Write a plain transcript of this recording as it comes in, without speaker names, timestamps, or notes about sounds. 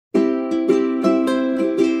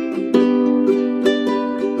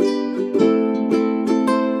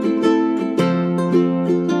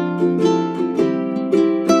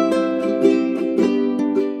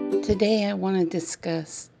Today I want to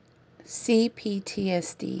discuss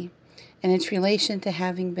C-PTSD and its relation to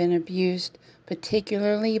having been abused,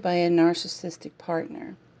 particularly by a narcissistic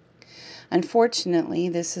partner. Unfortunately,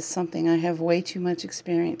 this is something I have way too much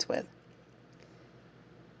experience with.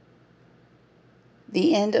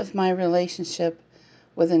 The end of my relationship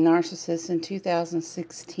with a narcissist in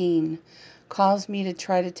 2016 caused me to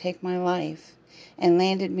try to take my life and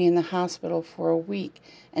landed me in the hospital for a week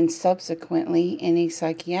and subsequently in a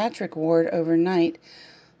psychiatric ward overnight,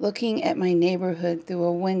 looking at my neighborhood through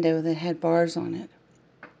a window that had bars on it.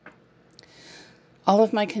 All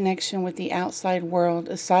of my connection with the outside world,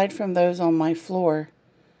 aside from those on my floor,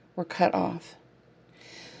 were cut off.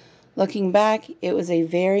 Looking back, it was a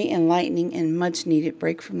very enlightening and much-needed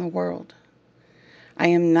break from the world. I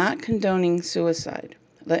am not condoning suicide.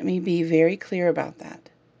 Let me be very clear about that.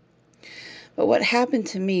 But what happened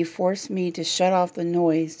to me forced me to shut off the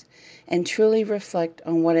noise and truly reflect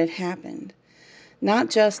on what had happened, not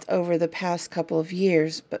just over the past couple of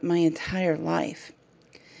years, but my entire life.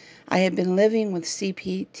 I had been living with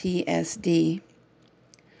C-PTSD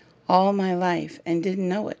all my life and didn't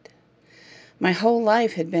know it. My whole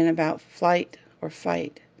life had been about flight or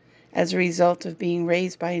fight as a result of being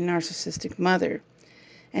raised by a narcissistic mother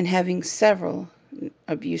and having several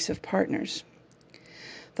abusive partners.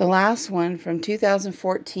 The last one from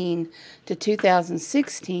 2014 to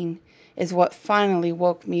 2016 is what finally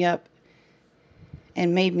woke me up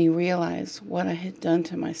and made me realize what I had done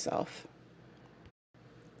to myself.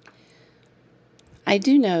 I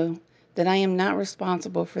do know that I am not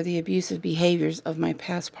responsible for the abusive behaviors of my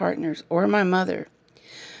past partners or my mother.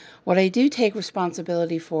 What I do take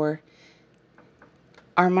responsibility for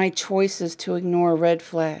are my choices to ignore red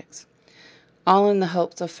flags, all in the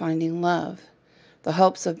hopes of finding love, the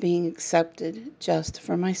hopes of being accepted just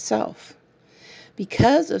for myself.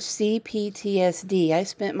 Because of C-PTSD, I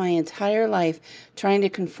spent my entire life trying to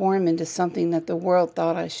conform into something that the world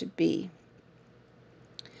thought I should be.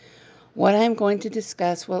 What I'm going to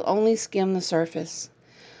discuss will only skim the surface.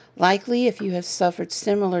 Likely, if you have suffered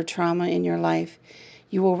similar trauma in your life,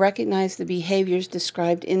 you will recognize the behaviors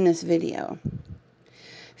described in this video.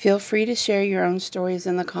 Feel free to share your own stories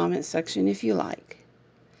in the comment section if you like.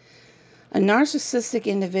 A narcissistic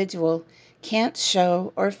individual can't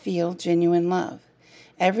show or feel genuine love.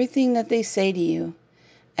 Everything that they say to you,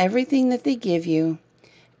 everything that they give you,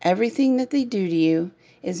 everything that they do to you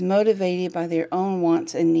is motivated by their own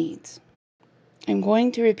wants and needs. I'm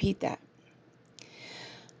going to repeat that.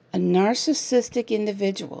 A narcissistic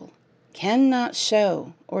individual cannot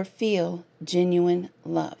show or feel genuine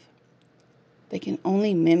love. They can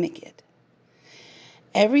only mimic it.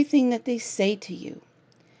 Everything that they say to you,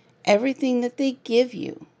 everything that they give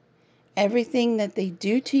you, everything that they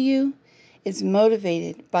do to you is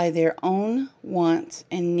motivated by their own wants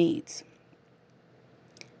and needs.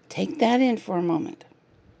 Take that in for a moment.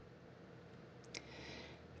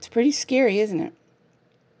 It's pretty scary, isn't it?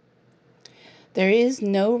 There is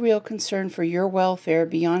no real concern for your welfare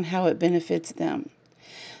beyond how it benefits them.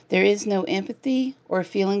 There is no empathy or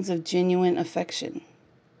feelings of genuine affection.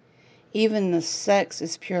 Even the sex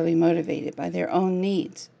is purely motivated by their own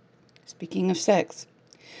needs. Speaking of sex,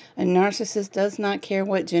 a narcissist does not care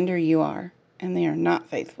what gender you are, and they are not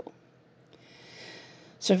faithful.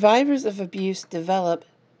 Survivors of abuse develop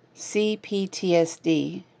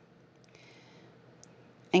C-PTSD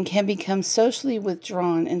and can become socially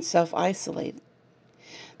withdrawn and self-isolated.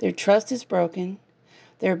 Their trust is broken.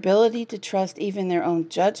 Their ability to trust even their own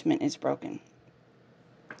judgment is broken.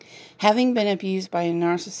 Having been abused by a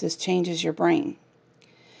narcissist changes your brain.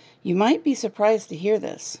 You might be surprised to hear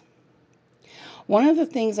this. One of the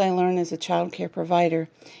things I learned as a child care provider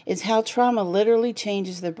is how trauma literally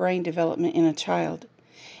changes the brain development in a child.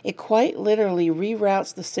 It quite literally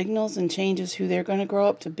reroutes the signals and changes who they're going to grow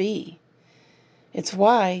up to be. It's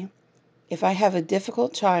why, if I have a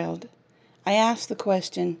difficult child, I ask the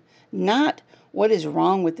question, not what is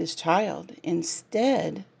wrong with this child?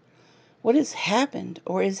 Instead, what has happened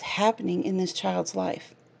or is happening in this child's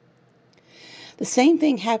life? The same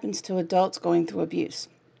thing happens to adults going through abuse.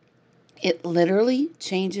 It literally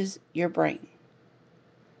changes your brain.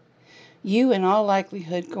 You, in all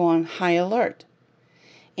likelihood, go on high alert.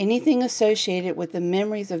 Anything associated with the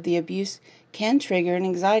memories of the abuse can trigger an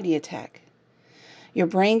anxiety attack. Your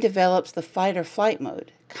brain develops the fight or flight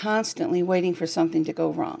mode, constantly waiting for something to go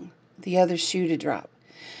wrong, the other shoe to drop.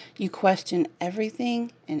 You question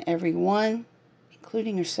everything and everyone,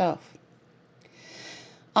 including yourself.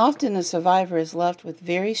 Often a survivor is left with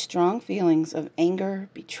very strong feelings of anger,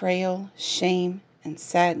 betrayal, shame, and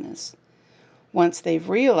sadness once they've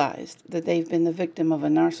realized that they've been the victim of a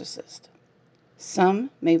narcissist. Some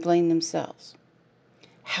may blame themselves.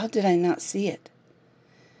 How did I not see it?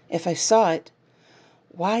 If I saw it,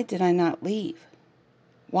 why did I not leave?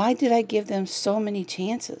 Why did I give them so many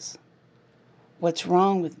chances? What's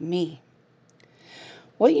wrong with me?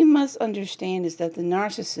 What you must understand is that the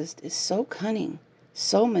narcissist is so cunning,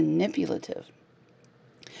 so manipulative.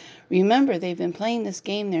 Remember, they've been playing this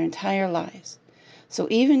game their entire lives. So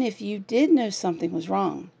even if you did know something was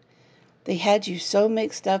wrong, they had you so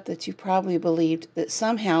mixed up that you probably believed that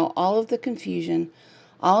somehow all of the confusion,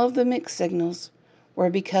 all of the mixed signals were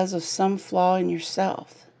because of some flaw in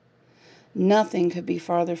yourself. Nothing could be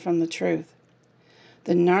farther from the truth.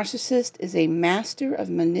 The narcissist is a master of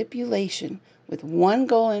manipulation with one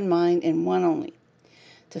goal in mind and one only: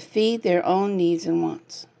 to feed their own needs and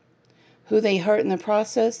wants. Who they hurt in the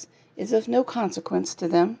process is of no consequence to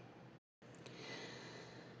them.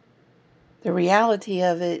 The reality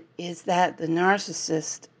of it is that the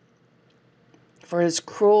narcissist, for as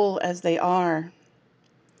cruel as they are,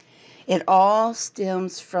 it all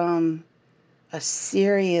stems from a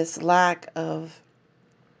serious lack of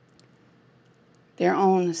their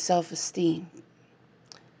own self-esteem.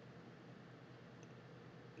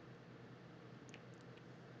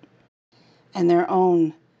 And their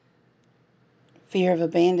own fear of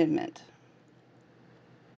abandonment.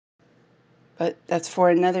 But that's for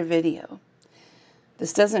another video.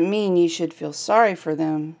 This doesn't mean you should feel sorry for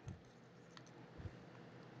them,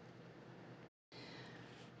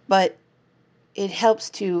 but it helps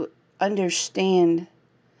to understand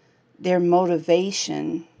their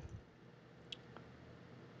motivation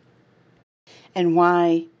and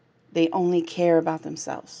why they only care about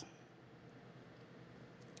themselves.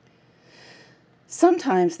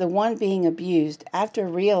 Sometimes the one being abused, after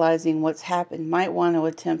realizing what's happened, might want to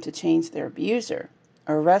attempt to change their abuser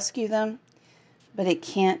or rescue them, but it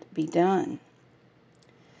can't be done.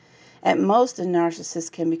 At most, a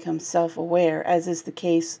narcissist can become self-aware, as is the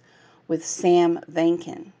case with Sam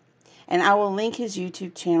Vankin. And I will link his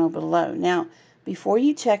YouTube channel below. Now, before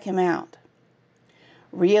you check him out,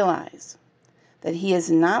 realize that he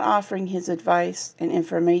is not offering his advice and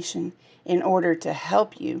information in order to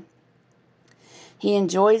help you. He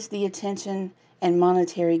enjoys the attention and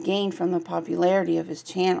monetary gain from the popularity of his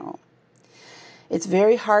channel. It's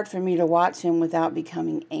very hard for me to watch him without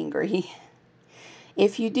becoming angry.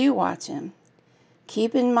 If you do watch him,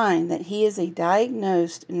 keep in mind that he is a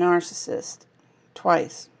diagnosed narcissist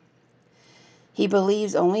twice. He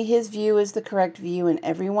believes only his view is the correct view and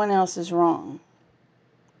everyone else is wrong.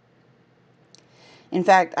 In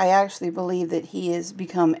fact, I actually believe that he has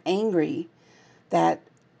become angry that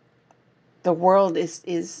the world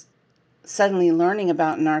is suddenly learning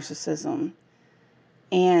about narcissism,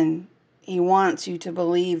 and he wants you to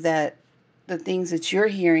believe that the things that you're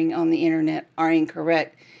hearing on the internet are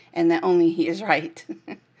incorrect and that only he is right.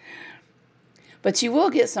 But you will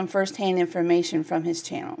get some first-hand information from his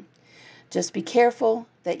channel. Just be careful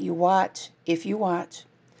that you watch, if you watch,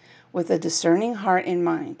 with a discerning heart in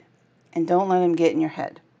mind, and don't let him get in your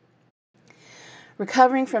head.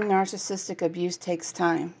 Recovering from narcissistic abuse takes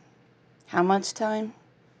time. How much time?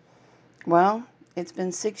 Well, it's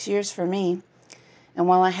been 6 years for me, and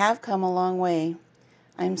while I have come a long way,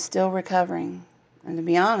 I'm still recovering. And to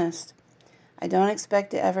be honest, I don't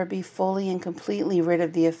expect to ever be fully and completely rid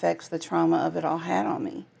of the effects the trauma of it all had on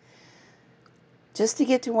me. Just to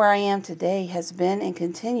get to where I am today has been and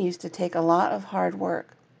continues to take a lot of hard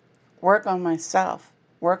work. Work on myself,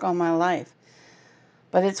 work on my life.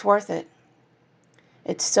 But it's worth it.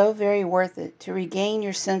 It's so very worth it to regain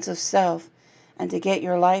your sense of self and to get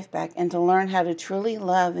your life back and to learn how to truly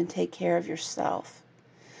love and take care of yourself.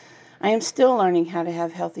 I am still learning how to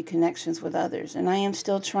have healthy connections with others, and I am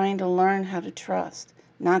still trying to learn how to trust,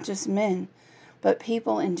 not just men, but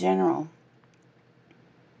people in general.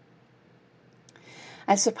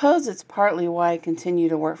 I suppose it's partly why I continue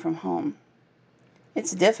to work from home.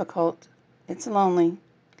 It's difficult, it's lonely,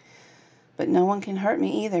 but no one can hurt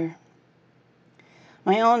me either.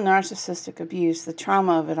 My own narcissistic abuse, the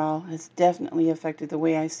trauma of it all, has definitely affected the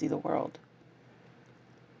way I see the world.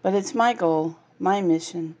 But it's my goal, my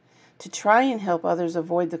mission, to try and help others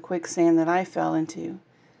avoid the quicksand that I fell into,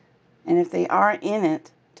 and if they are in it,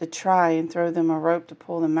 to try and throw them a rope to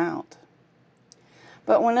pull them out.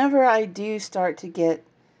 But whenever I do start to get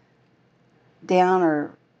down or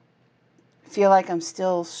feel like I'm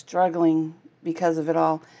still struggling because of it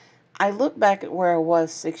all, I look back at where I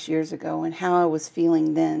was 6 years ago and how I was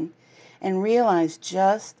feeling then, and realize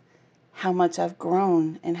just how much I've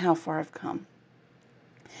grown and how far I've come.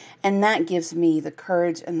 And that gives me the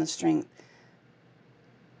courage and the strength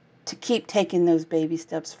to keep taking those baby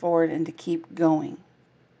steps forward and to keep going.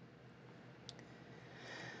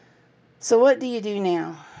 So what do you do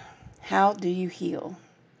now? How do you heal?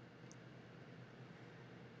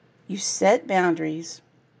 You set boundaries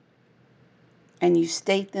and you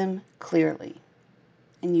state them clearly,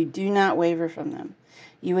 and you do not waver from them.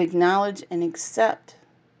 You acknowledge and accept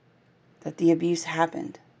that the abuse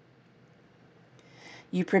happened.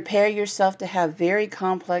 You prepare yourself to have very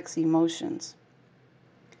complex emotions.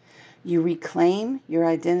 You reclaim your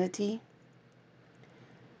identity.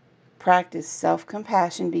 Practice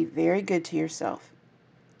self-compassion. Be very good to yourself.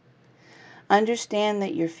 Understand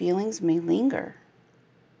that your feelings may linger.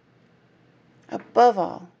 Above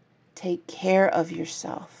all, take care of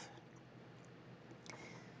yourself.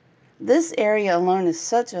 This area alone is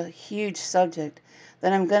such a huge subject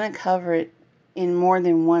that I'm going to cover it in more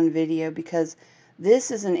than one video, because this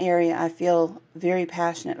is an area I feel very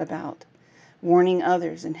passionate about, warning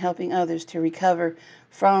others and helping others to recover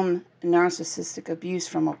from narcissistic abuse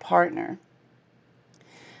from a partner.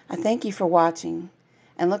 I thank you for watching,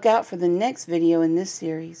 and look out for the next video in this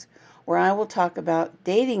series where I will talk about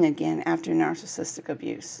dating again after narcissistic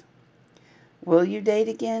abuse. Will you date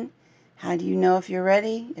again? How do you know if you're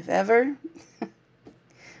ready, if ever?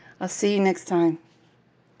 I'll see you next time.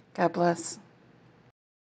 God bless.